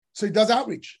 So he does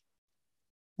outreach.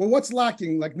 Well, what's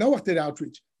lacking? Like Noach did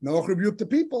outreach. Noach rebuked the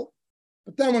people.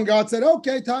 But then when God said,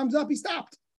 okay, time's up, he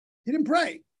stopped. He didn't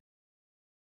pray.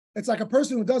 It's like a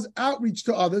person who does outreach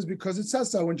to others because it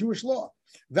says so in Jewish law.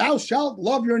 Thou shalt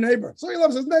love your neighbor. So he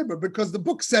loves his neighbor because the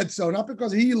book said so, not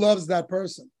because he loves that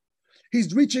person.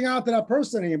 He's reaching out to that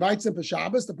person. He invites him for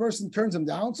Shabbos. The person turns him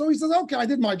down. So he says, okay, I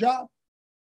did my job.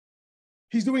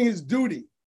 He's doing his duty.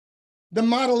 The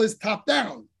model is top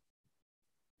down.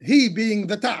 He being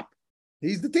the top.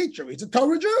 He's the teacher. He's a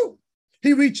Torah Jew.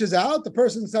 He reaches out. The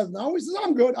person says, no. He says,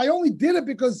 I'm good. I only did it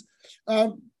because,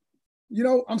 I'm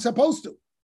supposed to.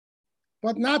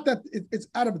 But not that it's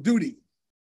out of duty.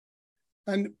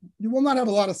 And you will not have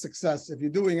a lot of success if you're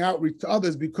doing outreach to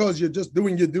others because you're just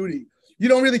doing your duty. You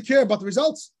don't really care about the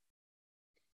results.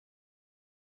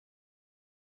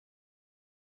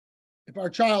 If our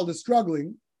child is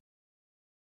struggling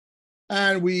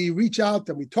and we reach out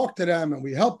and we talk to them and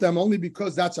we help them only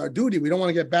because that's our duty, we don't want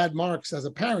to get bad marks as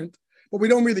a parent, but we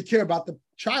don't really care about the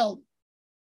child.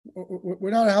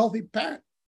 We're not a healthy parent.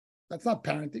 That's not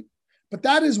parenting. But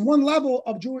that is one level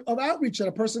of outreach that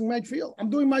a person might feel. I'm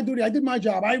doing my duty. I did my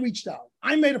job. I reached out.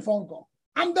 I made a phone call.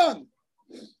 I'm done.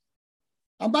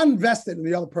 I'm not invested in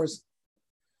the other person.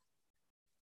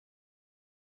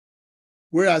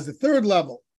 Whereas the third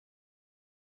level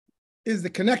is the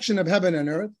connection of heaven and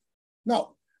earth.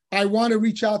 No, I want to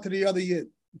reach out to the other Yid.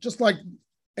 Just like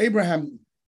Abraham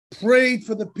prayed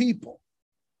for the people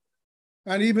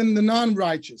and even the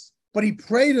non-righteous. But he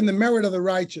prayed in the merit of the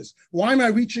righteous. Why am I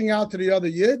reaching out to the other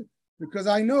Yid? Because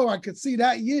I know I could see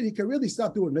that Yid, he could really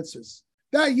start doing mitzvahs.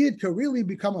 That Yid could really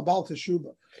become a Baal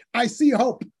Teshuvah. I see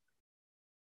hope.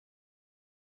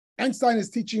 Einstein is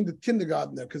teaching the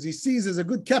kindergarten there because he sees there's a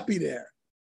good kepi there.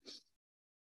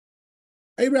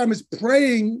 Abraham is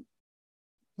praying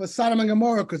for Sodom and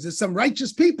Gomorrah because there's some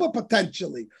righteous people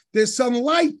potentially. There's some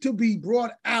light to be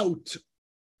brought out.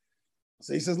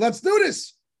 So he says, let's do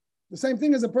this. The same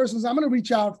thing as a person says, I'm going to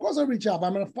reach out. Of course I reach out.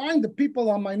 I'm going to find the people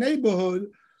on my neighborhood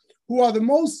who are the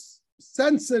most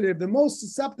sensitive, the most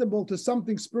susceptible to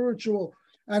something spiritual.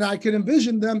 And I can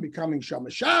envision them becoming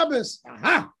Shomer Shabbos.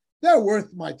 Aha, they're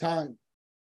worth my time.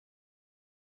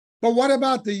 But what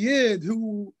about the Yid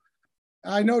who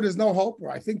I know there's no hope, or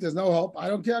I think there's no hope? I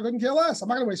don't care. I couldn't care less. I'm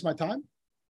not going to waste my time.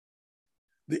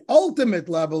 The ultimate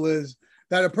level is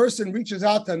that a person reaches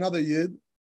out to another Yid.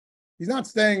 He's not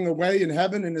staying away in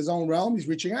heaven in his own realm. He's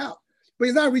reaching out. But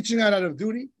he's not reaching out of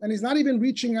duty. And he's not even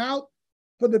reaching out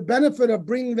for the benefit of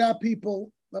bringing that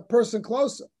person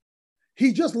closer.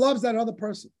 He just loves that other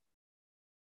person.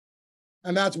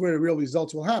 And that's where the real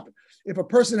results will happen. If a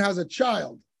person has a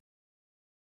child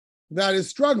that is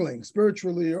struggling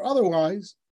spiritually or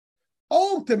otherwise,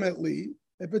 ultimately,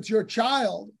 if it's your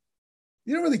child,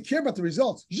 you don't really care about the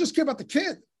results. You just care about the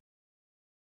kid.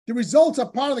 The results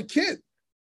are part of the kid.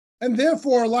 And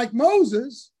therefore, like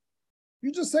Moses,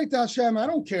 you just say to Hashem, I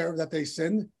don't care that they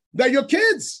sinned. They're your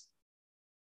kids.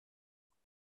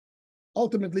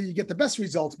 ultimately you get the best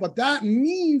results. But that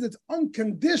means it's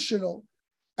unconditional,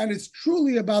 and it's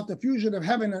truly about the fusion of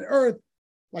heaven and earth,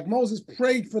 like Moses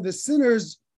prayed for the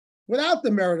sinners without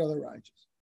the merit of the righteous.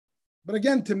 But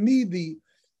again, to me, the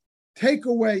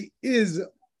takeaway is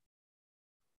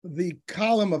the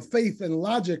column of faith and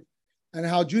logic, and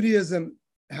how Judaism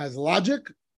has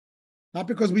logic, not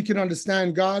because we can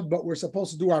understand God, but we're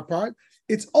supposed to do our part.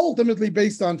 It's ultimately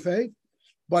based on faith,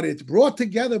 but it's brought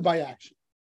together by action.